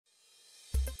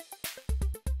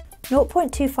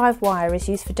0.25 wire is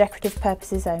used for decorative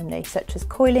purposes only, such as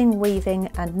coiling, weaving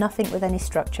and nothing with any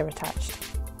structure attached.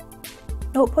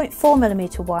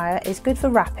 0.4mm wire is good for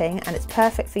wrapping and it's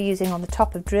perfect for using on the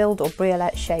top of drilled or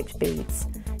briolette shaped beads.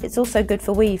 It's also good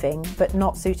for weaving, but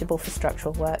not suitable for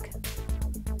structural work.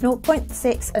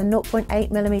 0.6 and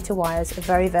 0.8mm wires are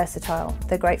very versatile.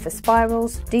 They're great for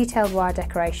spirals, detailed wire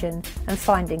decoration and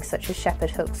findings such as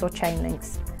shepherd hooks or chain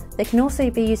links. They can also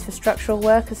be used for structural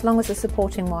work as long as a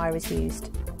supporting wire is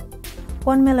used.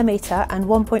 1mm and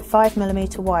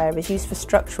 1.5mm wire is used for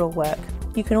structural work.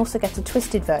 You can also get a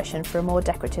twisted version for a more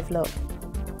decorative look.